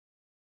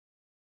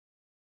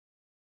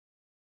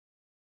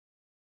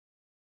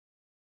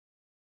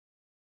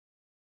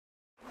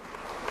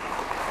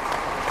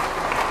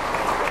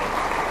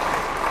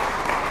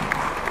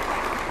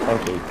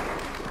Thank you.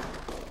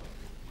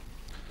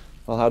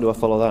 Well, how do I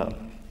follow that?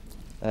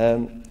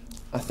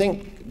 I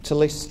think to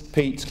list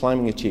Pete's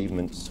climbing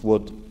achievements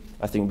would,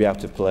 I think, be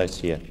out of place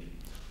here.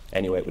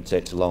 Anyway, it would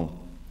take too long.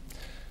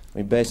 I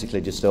mean,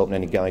 basically just open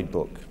any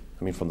guidebook.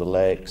 I mean, from the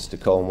lakes to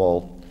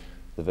Cornwall,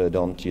 the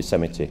Verdon to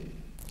Yosemite.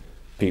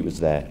 Pete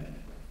was there.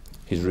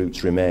 His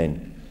roots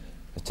remain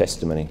a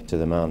testimony to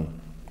the man.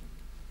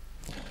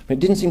 I mean,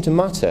 it didn't seem to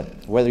matter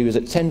whether he was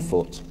at 10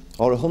 foot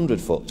or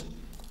 100 foot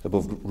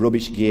above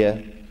rubbish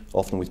gear,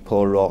 often with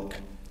poor rock.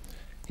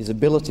 His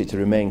ability to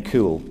remain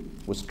cool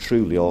was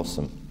truly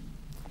awesome.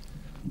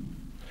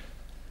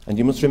 And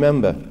you must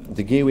remember,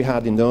 the gear we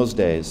had in those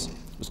days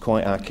was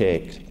quite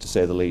archaic, to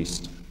say the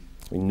least.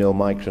 I mean, no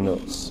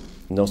micronuts,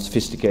 no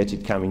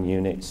sophisticated camming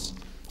units,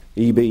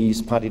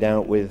 EBs padded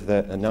out with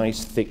a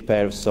nice thick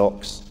pair of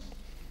socks.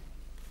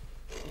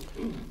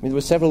 I mean, there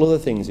were several other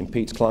things in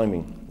Pete's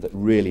climbing that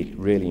really,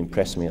 really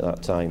impressed me at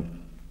that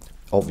time.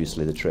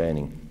 Obviously the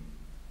training,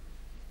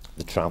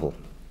 the travel.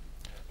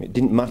 I mean, it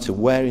didn't matter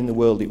where in the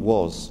world it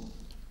was,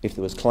 if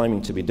there was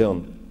climbing to be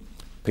done,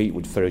 Pete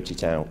would ferret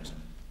it out.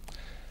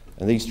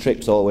 And these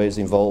trips always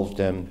involved,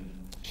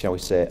 shall we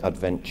say,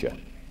 adventure.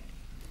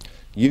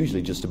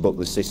 Usually just to buck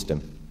the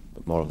system,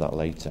 but more of that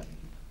later.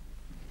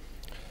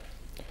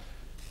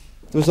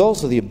 There was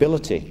also the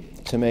ability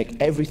to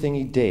make everything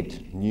he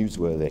did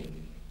newsworthy.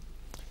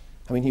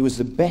 I mean, he was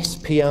the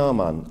best PR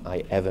man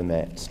I ever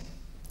met.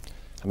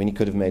 I mean, he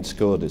could have made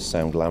Skodas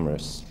sound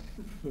glamorous.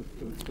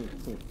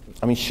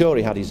 I mean, sure,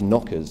 he had his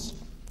knockers,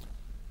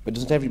 but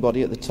doesn't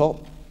everybody at the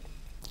top?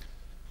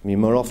 I mean,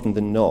 more often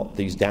than not,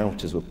 these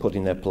doubters were put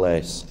in their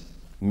place,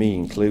 me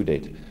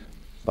included,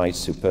 by his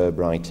superb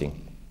writing.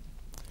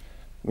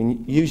 I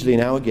mean, usually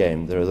in our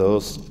game, there are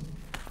those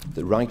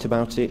that write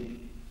about it,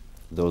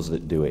 those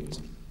that do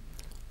it.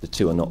 The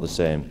two are not the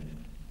same.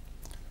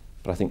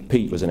 But I think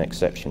Pete was an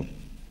exception.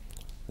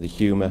 The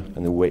humour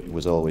and the wit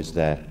was always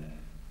there.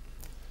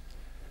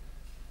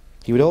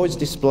 He would always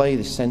display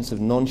this sense of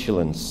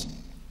nonchalance,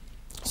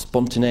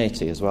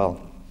 spontaneity as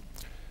well.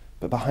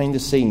 But behind the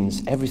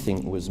scenes,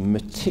 everything was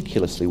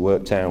meticulously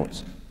worked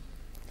out.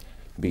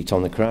 Be it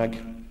on the crag,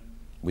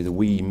 with a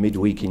wee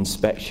midweek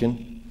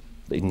inspection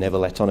that he'd never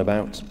let on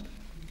about,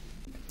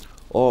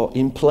 or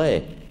in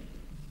play.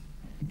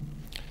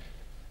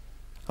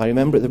 I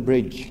remember at the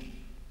bridge,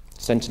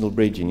 Sentinel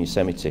Bridge in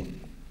Yosemite,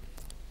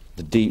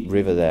 the deep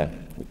river there,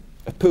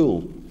 a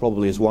pool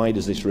probably as wide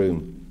as this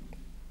room,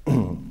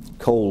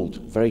 cold,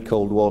 very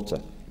cold water.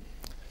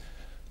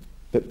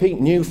 But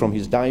Pete knew from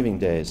his diving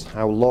days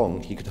how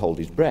long he could hold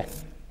his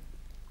breath.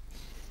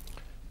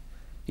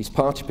 His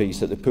party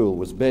piece at the pool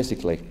was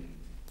basically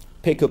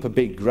pick up a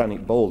big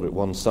granite boulder at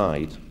one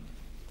side,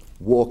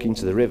 walk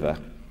into the river,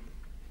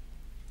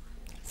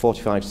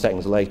 45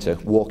 seconds later,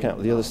 walk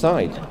out the other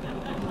side.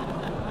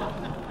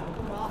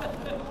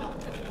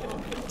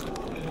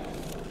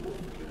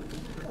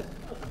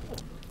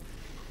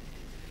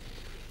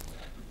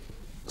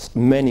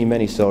 Many,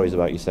 many stories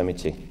about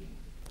Yosemite.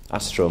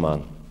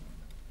 Astroman.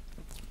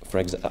 For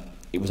example,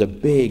 it was a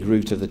big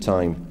route of the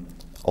time,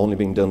 only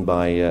being done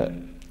by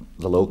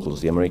the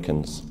locals, the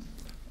Americans.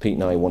 Pete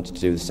and I wanted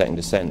to do the second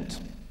descent.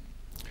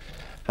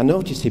 I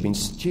noticed he'd been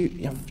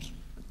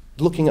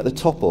looking at the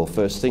topo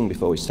first thing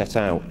before we set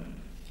out. And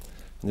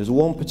there's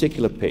one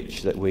particular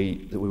pitch that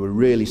we were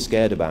really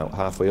scared about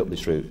halfway up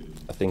this route,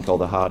 a thing called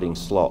the Harding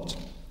Slot.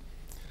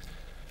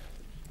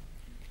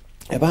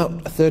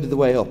 About a third of the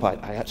way up, I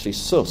actually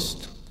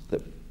sussed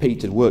that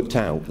Pete had worked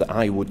out that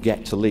I would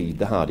get to lead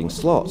the Harding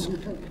Slot.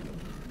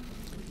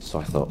 So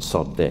I thought,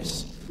 sod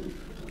this.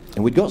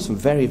 And we'd got some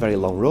very, very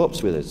long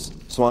ropes with us.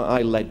 So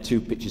I led two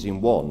pitches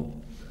in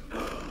one,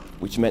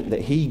 which meant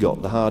that he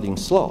got the Harding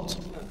Slot.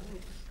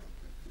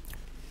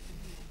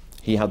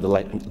 He had the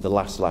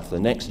last laugh the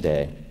next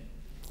day,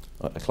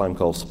 a climb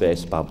called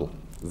Space Babble.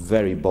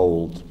 Very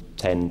bold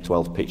 10,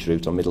 12 pitch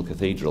route on Middle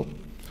Cathedral.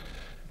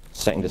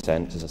 Second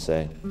descent, as I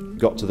say.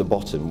 Got to the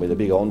bottom with a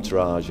big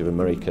entourage of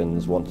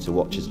Americans wanted to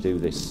watch us do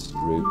this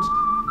route.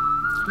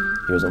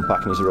 He was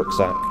unpacking his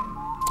rucksack.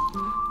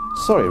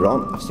 Sorry,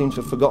 Ron, I seem to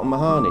have forgotten my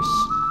harness.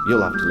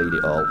 You'll have to lead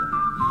it all.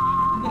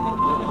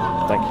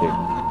 Thank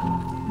you.